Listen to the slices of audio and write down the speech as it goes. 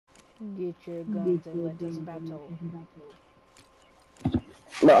Get your guns and let us battle.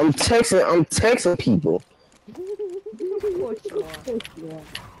 No, I'm texting people. Of course you are.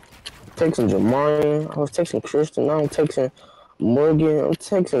 Texting Jamarian. I was texting Christian. Now I'm texting Morgan. I'm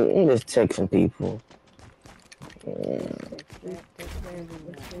just texting people. Text that, text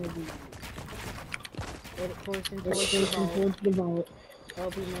everyone. Edit Corson towards the vault.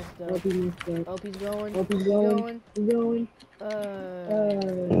 Hope he messed up. Hope he's going. He's going.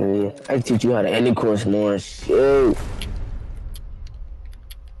 Yeah, I teach you how to edit course more. Shit.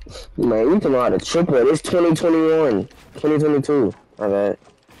 Man, you can know how to triple it. It's 2021. 2022. My bad.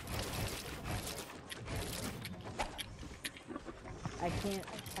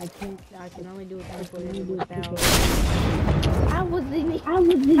 I can only do a triple edit without. I wasn't even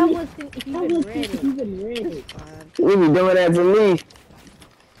ready. You be doing that to me.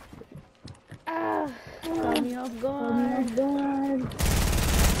 Caught me off guard.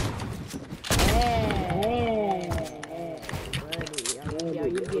 Hey,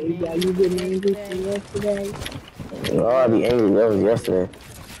 buddy. Are you getting angry yesterday? Oh, I'll be angry. That was yesterday.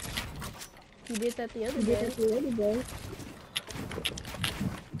 You did that the other day.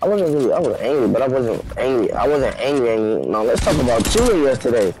 I was angry, but I wasn't angry. Angry. Now, let's talk about chewing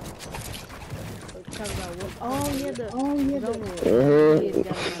yesterday. Talk about what? Oh, yeah, the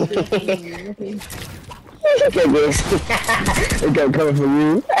It's coming for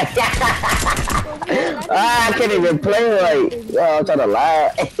you. I can't even play right. Oh, I'm trying to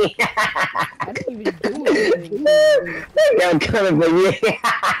lie. I didn't even do it. I'm coming for you.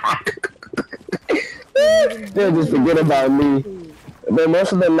 They'll just forget about me. But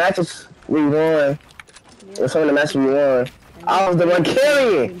most of the matches we won, or some of the matches we won, I was the one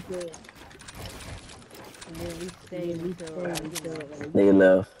carrying. They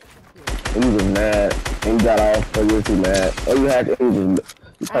left. And you was mad. And you got off for you too mad. Oh, you had to. You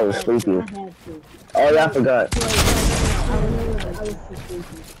probably was sleeping. Oh, yeah, I forgot.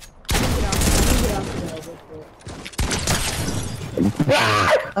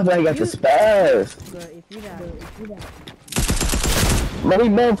 I thought I got the spaz. But we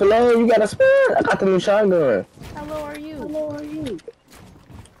both low. You got a spaz. I got the new shotgun. How low are you?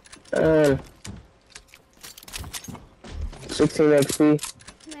 16 XP.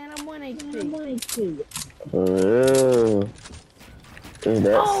 Man, I'm 1 HP. Oh. Is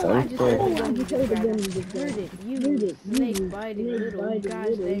that something? I just heard it. You snake biting little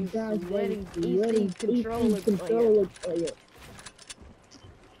goddamn sweating EC controller player.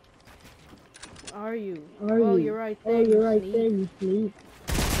 Are you? Oh, you're right there. You sleep.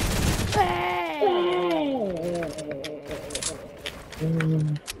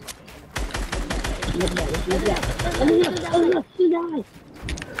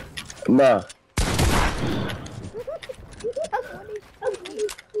 Bruh.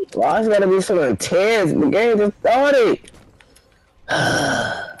 Why is it gotta be so intense? The game just started.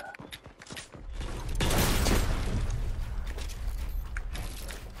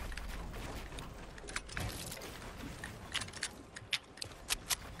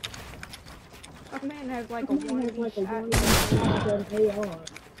 Our man has like a 1 AR.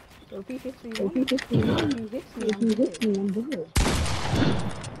 So if he hits me, I'm dead.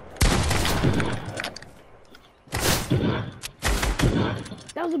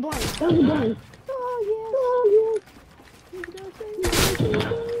 That was a blind. Oh, yeah.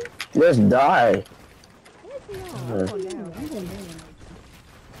 Just die. I'm going down.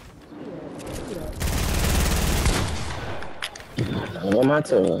 I want my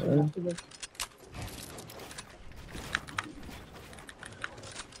turn.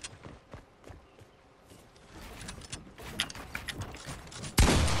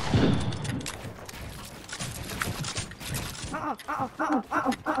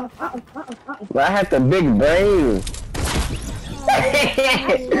 But I have the big brain.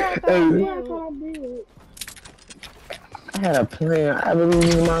 I had a plan. I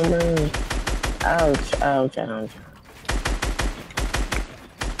believe in my brain. Ouch.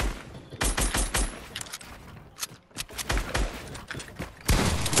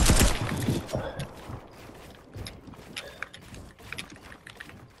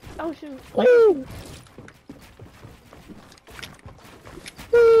 Oh shoot. Woo!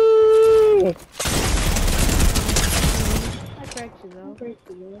 I cracked you though.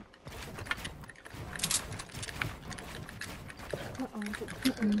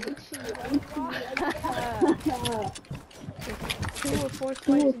 Two or four points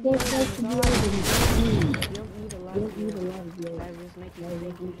to you don't need a lot of you. I just make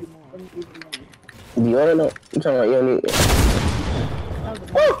you more. You wanna know? You talking about you don't need it? I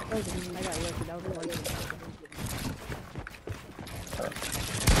got lucky. That was lucky.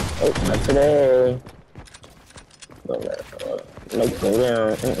 Oh, not today. Nope, go down.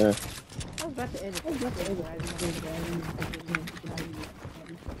 I was about to edit this video, but I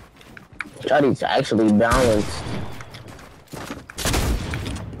didn't Shotty's actually balanced.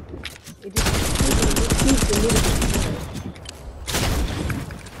 it just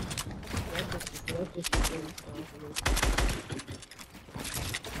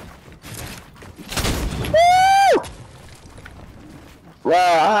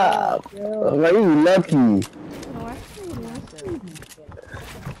Wow, man, you lucky. no, I feel myself.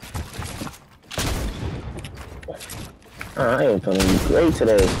 I ain't feeling great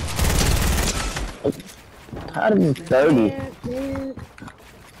today. How did this 30? Yeah.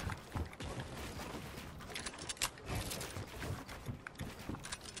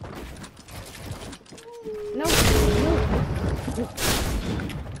 No.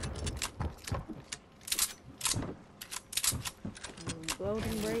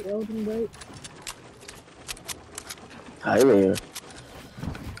 Golden break. Hi there.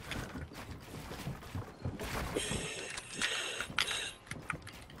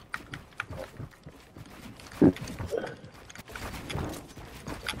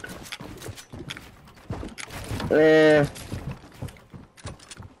 Man.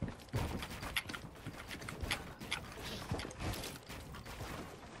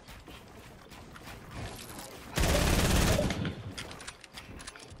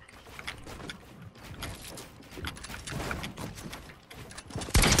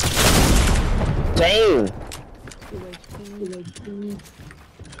 Dang.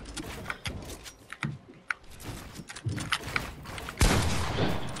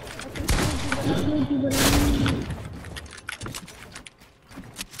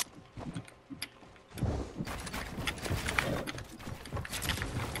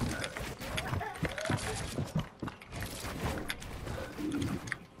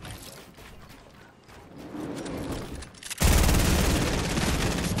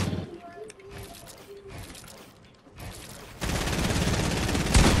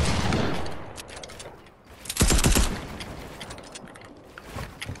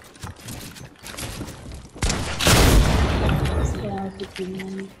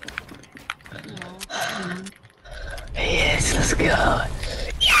 Yes, let's go.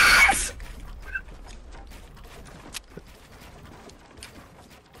 Yes!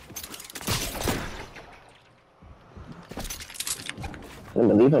 I can't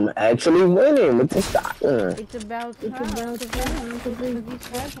believe I'm actually winning with this shotgun. It's about time. Because these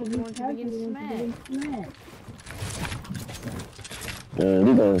casuals want to begin smack.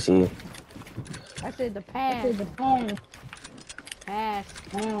 You gonna see. I said the pass. Pass.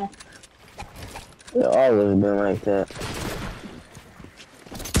 It always been like that.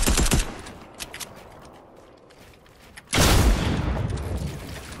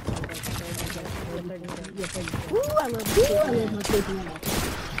 Ooh, I love my chicken.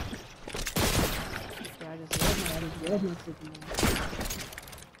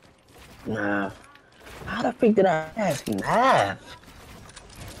 Nah. How the freak did I ask math?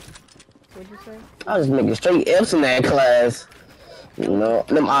 What'd you say? I was making straight F's in that class. You know,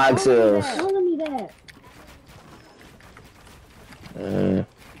 them oxtails. Tell me that.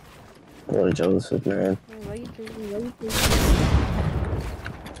 Poor Joseph, man. Why you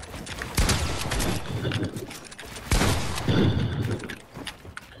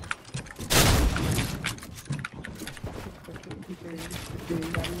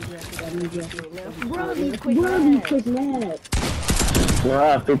Bro, these quick mad. No,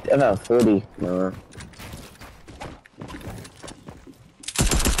 I got 50, I got 40. No.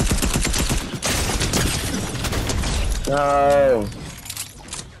 No.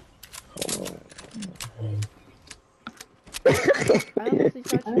 I honestly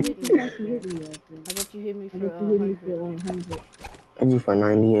thought you hit me. I thought you hit me for 100. I do for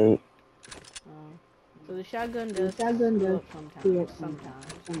 98. So the shotgun does screw up sometimes.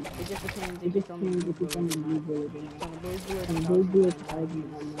 It just depends if it's on the blue bullet or not. If on the blue bullet, it's always on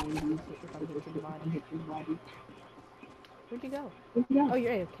 90s if I'm hitting the body. Where'd you go? Oh,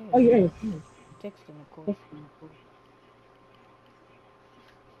 you're AFK. Texting, of course.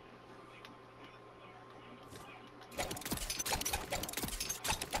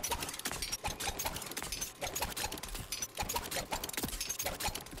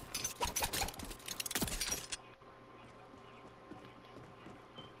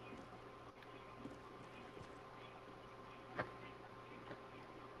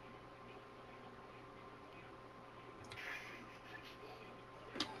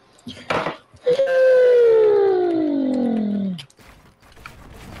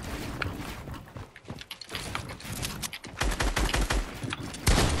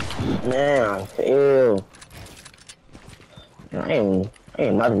 Man, ew. I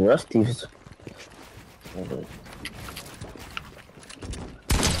ain't not rusty.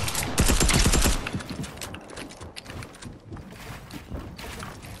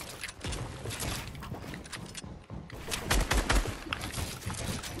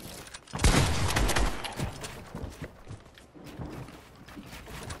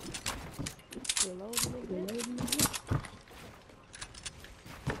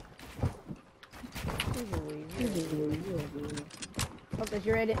 Okay,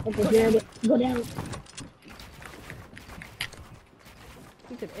 you're ready. Go down.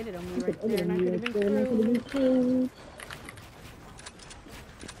 You could edit on me right there, and I could have been screwed.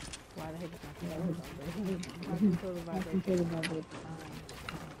 Why the heck is my controller vibrating?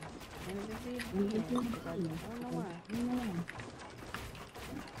 And it just is. I don't know why.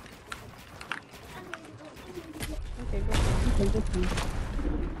 Okay, go.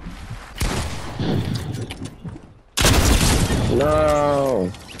 No.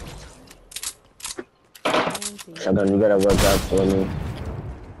 Shotgun, you gotta work out for me.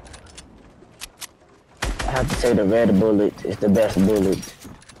 I have to say the red bullet is the best bullet.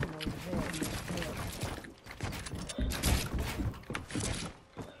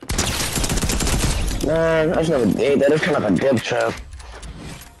 Man, I just never did that. It's kind of like a dip trap.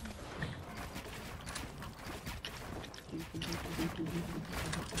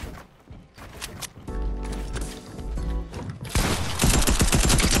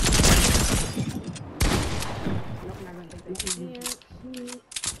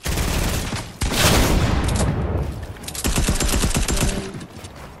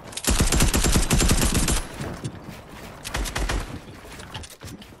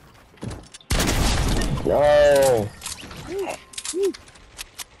 No.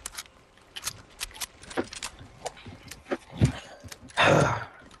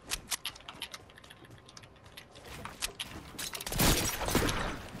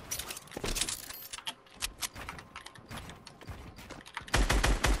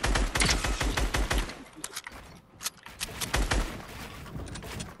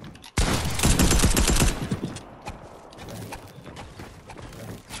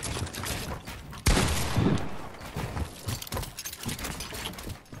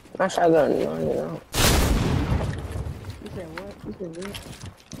 My shotgun, you know. You said what?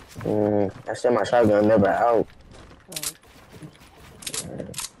 I said my shotgun never out.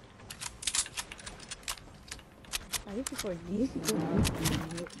 Oh, this is for DC.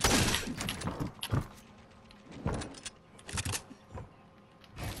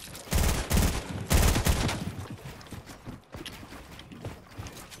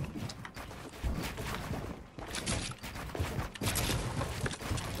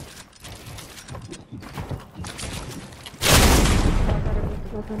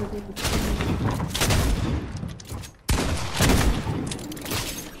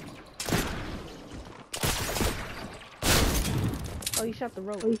 Oh, you shot the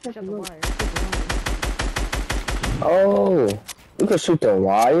rope. You shot the wire. Oh, you can shoot the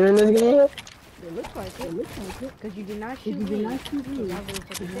wire in this game? It looks like it. Because you did not shoot me. I really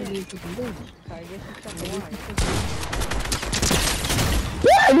fucking did. So I guess you shot the wire.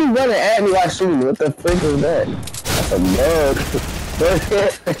 Yeah, you running at me while shooting. What the frick is that? That's a bug.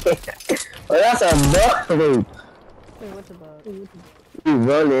 Oh, that's a bug. Wait, what's a bug? You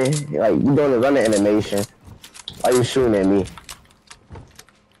running, like, you doing the running animation. Why you shooting at me?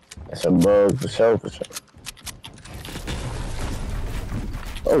 That's a bug for sure,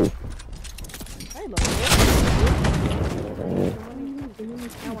 Oh. Hey,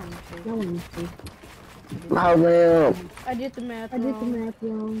 My ramp. I did the math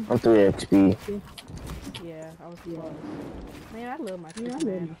wrong. I'm 3 XP. Yeah, I was close. Man, I love my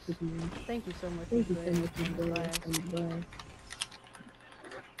Superman. Thank you so much for the class.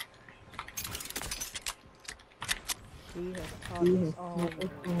 She has taught us all.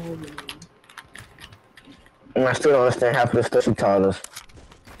 And I still don't understand half of the stuff she taught us.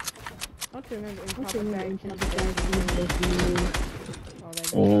 Don't you remember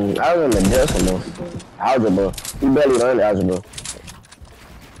I remember decimals. Algebra. You barely learned algebra.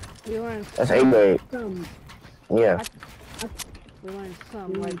 We learned That's 8th grade. Yeah. We learned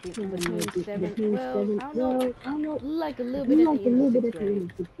some, like between 7, well, I don't know, like a little bit at the end of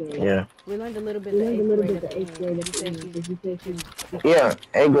 6th grade. Yeah. We learned a little bit at the 8th grade. Yeah,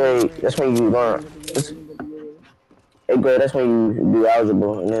 8th grade, that's when you learn. 8th grade, that's when you do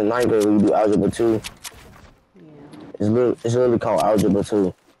algebra. And then 9th grade, you do algebra 2. Yeah. It's literally called algebra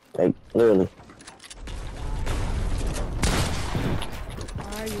 2. Like, literally.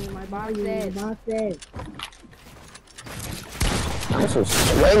 Are you? My boss said. I'm so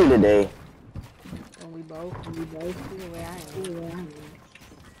sweaty today. And we both see the way I am.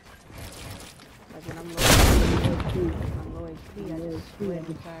 Like when I'm low HP, I just sweat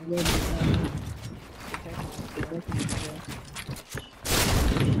inside me.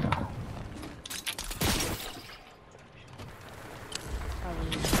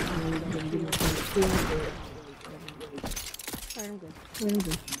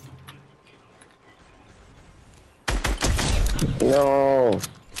 No.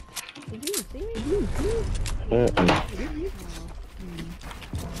 Did you see me?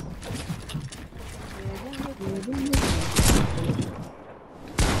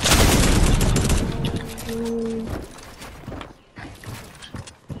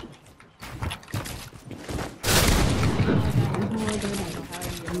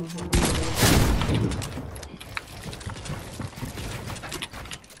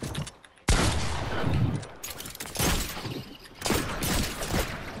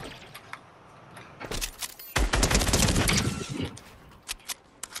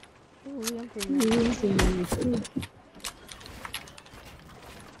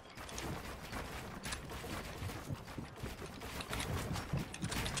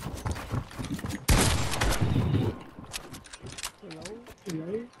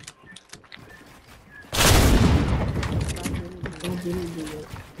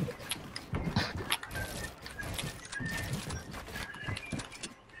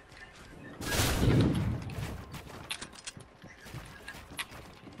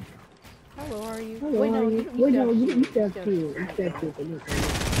 Hello, are you? Wait, no, you stepped here. I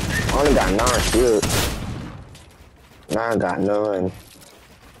only got 9 shields. Now I got none.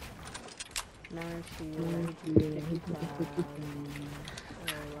 9 shields,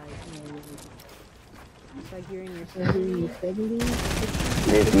 it's like you're in your 70s?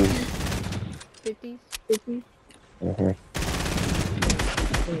 50s. 50s? Mm-hmm.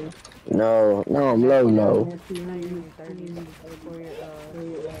 No, I'm low. No, you're in your 30s.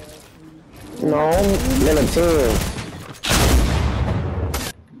 No, I'm in a 10.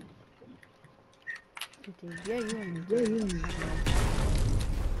 50s. Yeah, you're in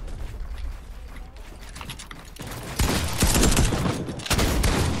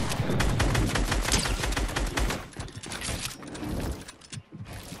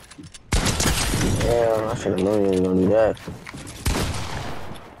Yeah, I should have known you was gonna do that.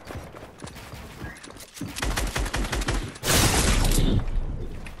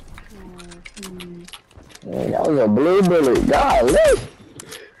 Man, that was a blue bullet. Golly.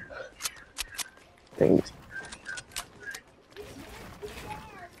 Thanks.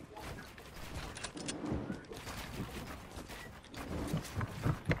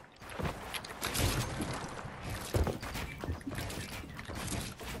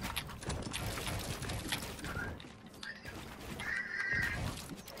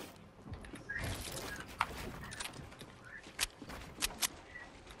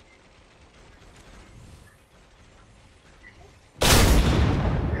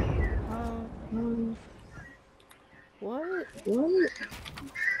 What?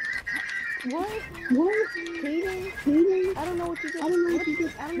 Cheating? I don't know what you did. I don't know what cheating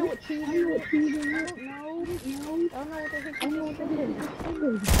is. I don't know what the heck you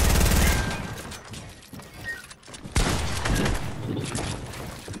did.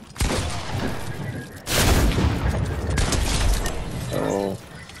 Oh.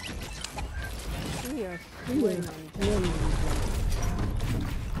 We are sweating on each other.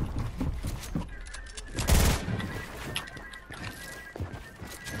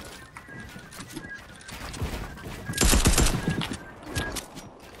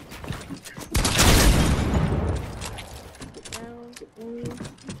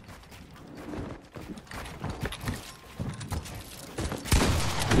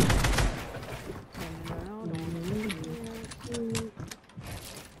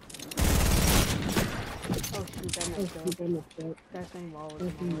 That thing wall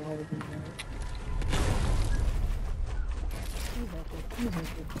was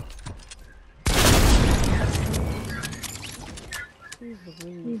He's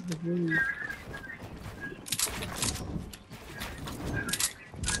the breeze.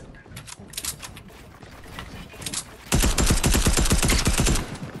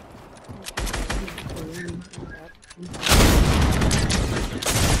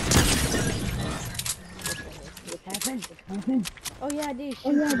 Oh yeah, I did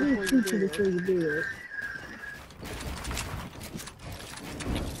shoot you before you did it.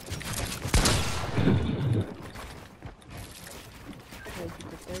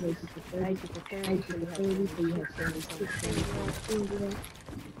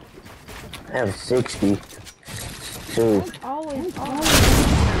 I have 60. Should too. Always.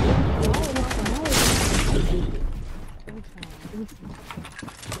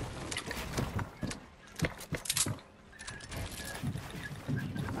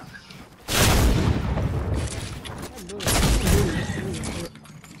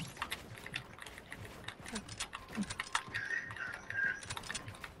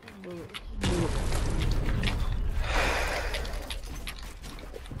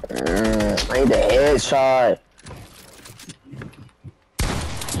 I need a headshot.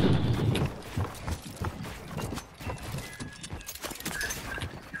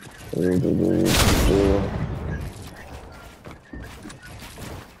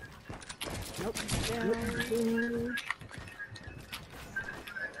 Nope.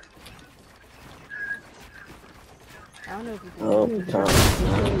 I don't know if you can.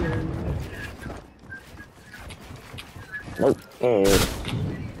 Nope.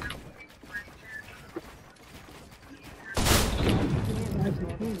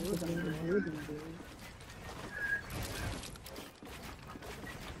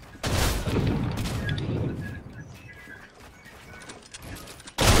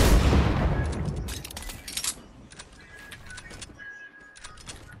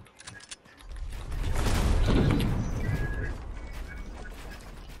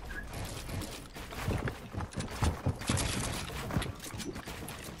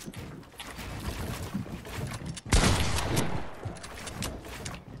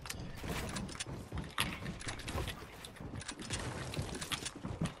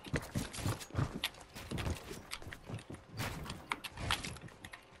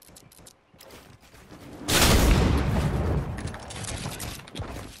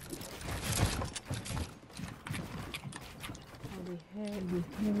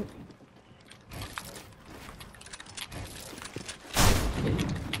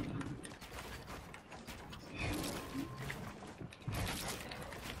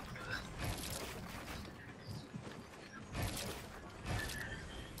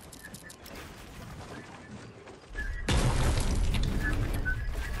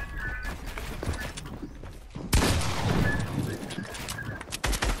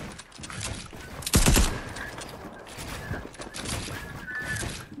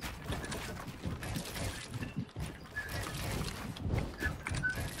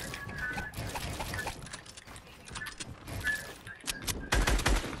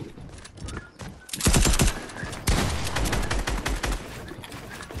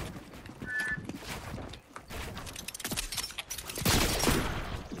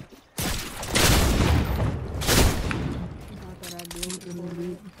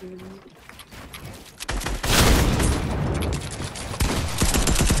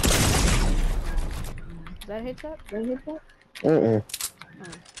 Is that a headshot?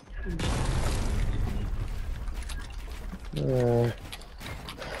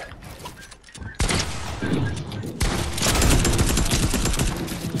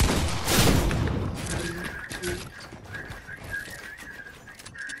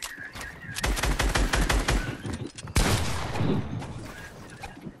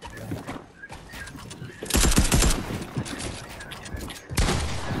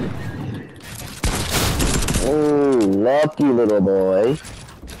 Lucky little boy.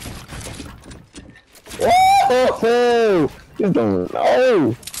 Oh, you don't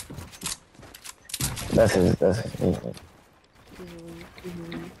know. That's his.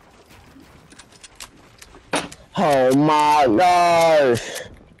 Oh my gosh.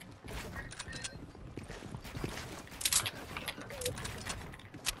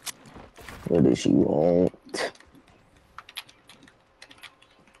 What does she want?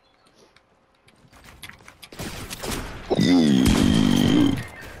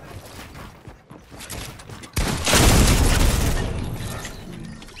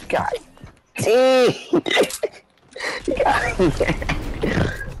 God damn.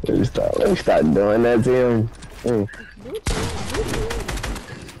 Let me stop doing that to him.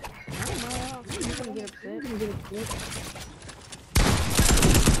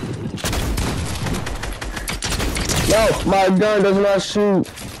 No, my gun does not shoot.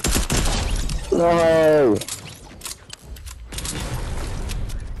 No.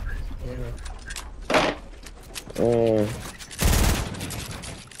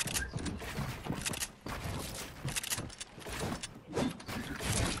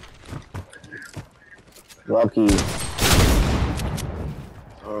 Lucky.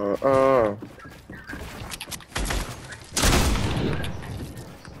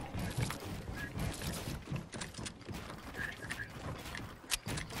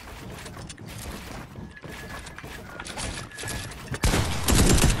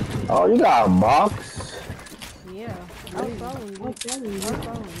 Oh, you got a box? Yeah. I was following you. I was following you.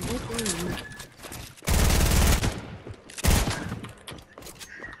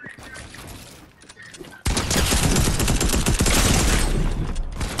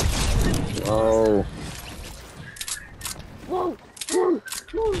 Oh. Whoa! Whoa!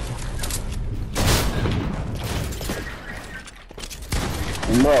 Whoa!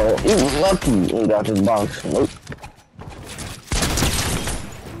 Bro, you lucky you got this box. Nope.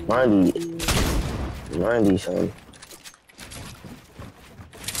 90, son.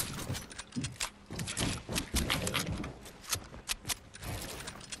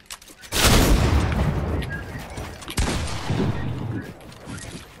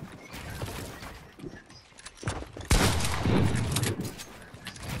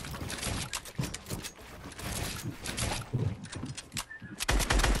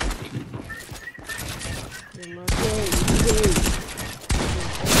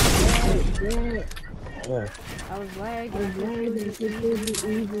 Yeah. I was lagging.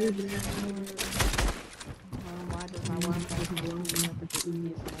 Why does my Wi-Fi keep blowing up at the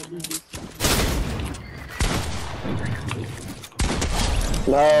easiest?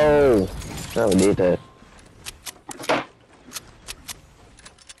 No. Never did that.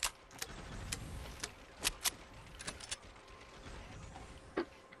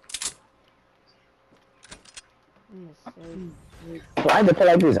 I had to play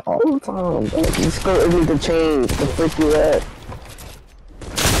like this all the time, bro. This score need to change. What the frick you at?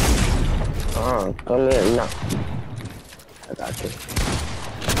 Come here. No. I got you.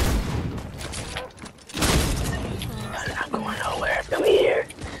 I'm not going nowhere. Come here.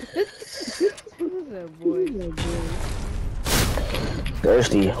 Who's that boy?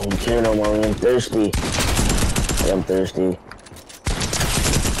 Thirsty. I don't care no more. I'm thirsty. I'm thirsty.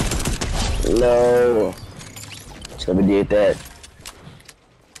 No. Somebody did that.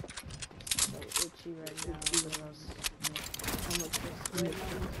 So itchy right now.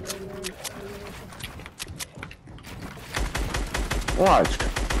 Watch.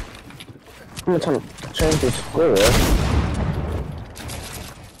 I'm trying to change the score.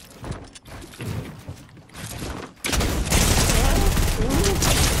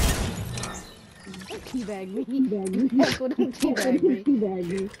 Teabag me. That's what I'm teabag me.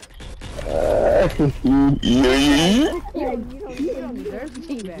 You don't deserve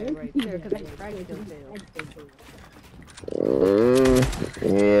teabag right there because I cracked your tail.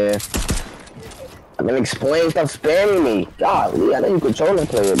 Yeah. I've been explaining stuff spamming me. Golly, I know you control the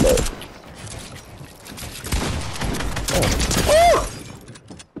player, but. Oh.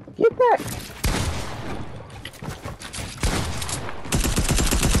 Get back.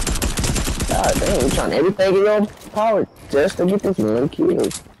 God damn, you're trying everything in your power just to get this one kill.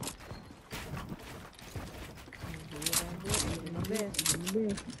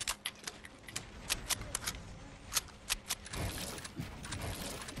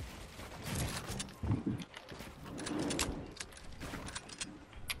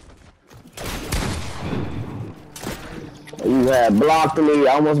 You had blocked me,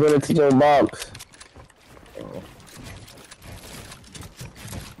 I almost went into your box.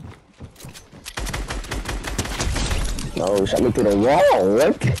 No, shot me through the wall,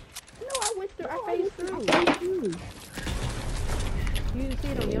 what? No, I went through, I phased through. You didn't see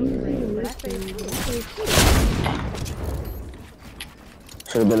it on your screen, but I phased through.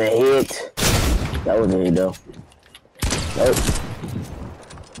 Should have been a hit. That was a hit though. Nope.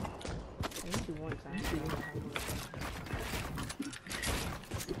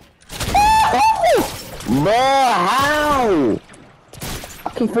 Bro, how? I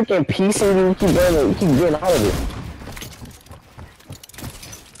keep freaking piecing you, keep getting out of it.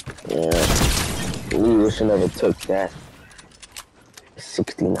 Yeah. We wish I never took that.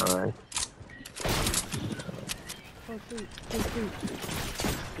 69.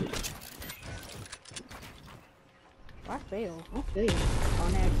 I failed. On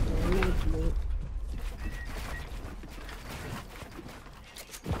accident.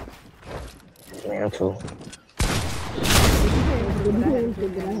 Mantle.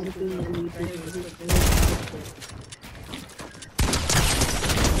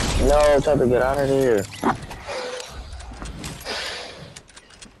 No, try to get out of here.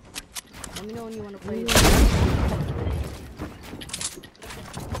 Let me know when you want to play.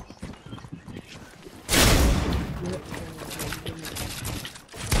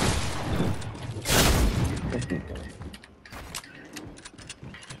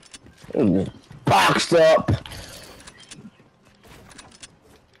 Boxed up.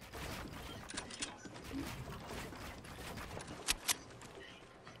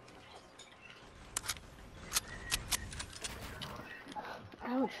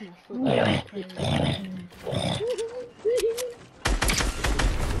 Ouch, my foot.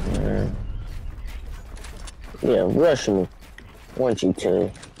 Yeah, rush me. Want you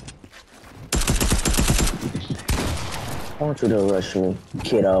to. I want you to rush me,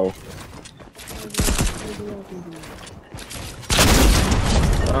 kiddo.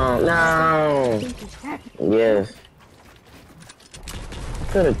 Oh, no. Yes.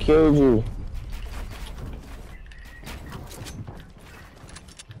 Could have killed you.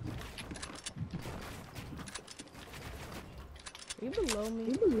 Are you below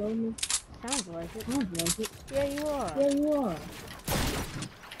me? Sounds like it. Yeah, you are. Yeah, you are.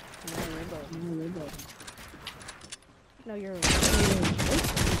 No, you're above. No, you're above.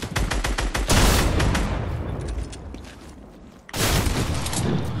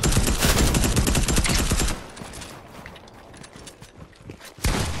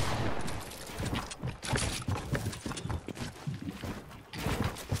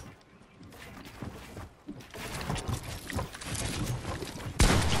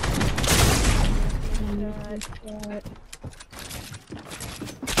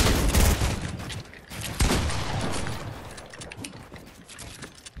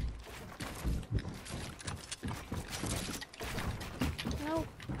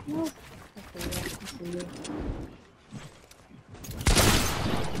 No.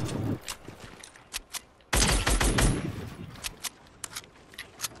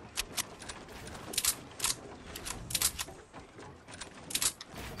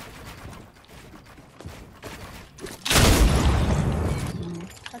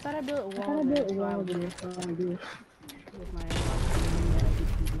 I thought I built a wall there, so I would do with my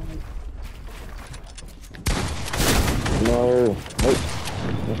No. Nope.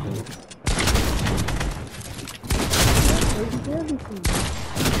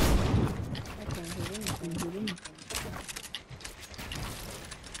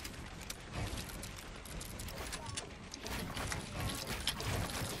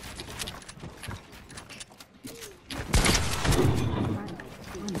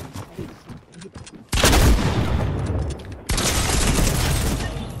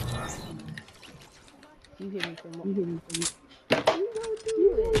 You hit me from You go do it.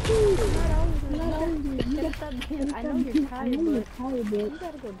 I know you're tired, but you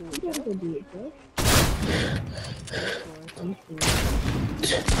gotta go do it, bro.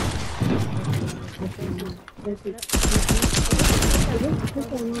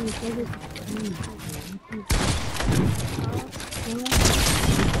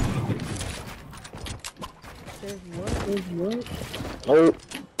 There's what? Oh.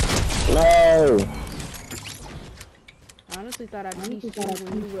 No. I honestly thought I'd see you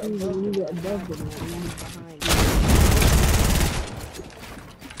when you were above the man and behind you.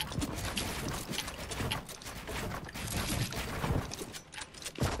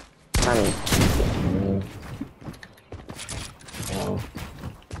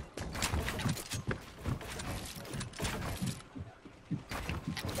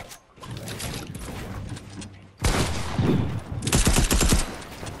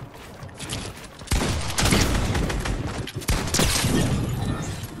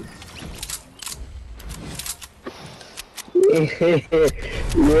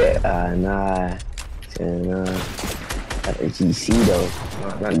 Yeah, nah. At a GC though.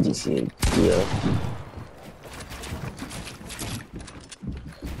 Not GC, yeah.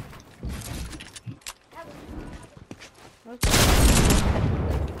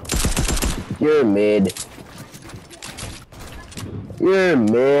 You're mid. You're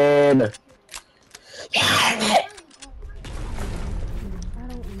mid.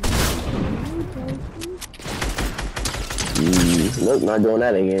 Nope, not doing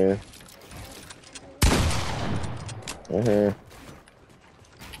that again. Yeah.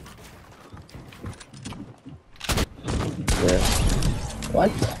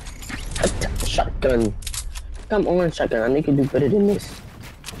 What? Shotgun. Come on, shotgun. I think you do better than this.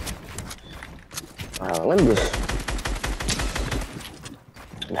 Let me just.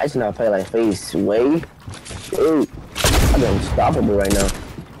 I should not play like face way. Dude, I'm unstoppable right now.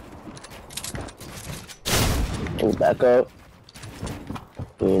 Oh, back up.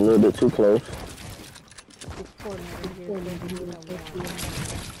 Getting a little bit too close.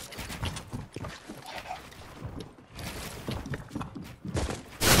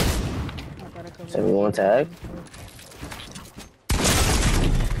 Everyone tag.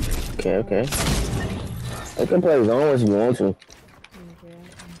 Okay. I can play zone if you want to.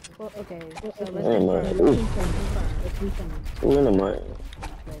 Well, okay. So let's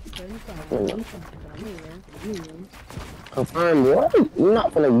confirm what? You're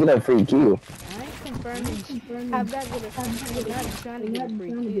not gonna get a free kill. Alright. confirm that I'm not trying to get a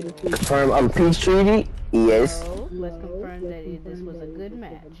free kill. Confirm I'm peace treaty? Yes. No, let's confirm that this was a good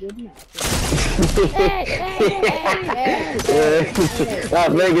match.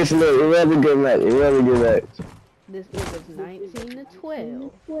 Las Vegas, look, it was a good match. It was a good match. This was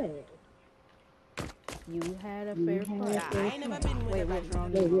 19-12. You had a fair fight. I ain't never been with Wait, a what's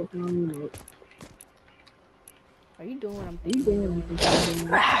wrong? Are you doing what I'm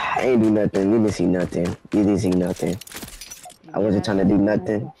thinking? I ain't do nothing. You didn't see nothing. You didn't see nothing. I wasn't trying to do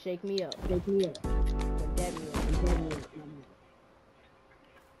nothing. Shake me up. I'm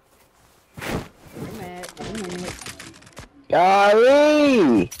mad.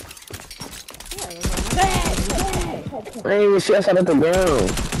 Golly! I ain't even see us out of the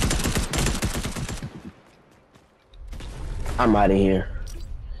ground. I'm out of here.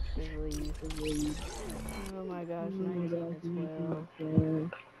 Oh my gosh,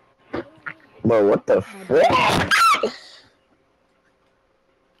 19-12. Bro, what the frick?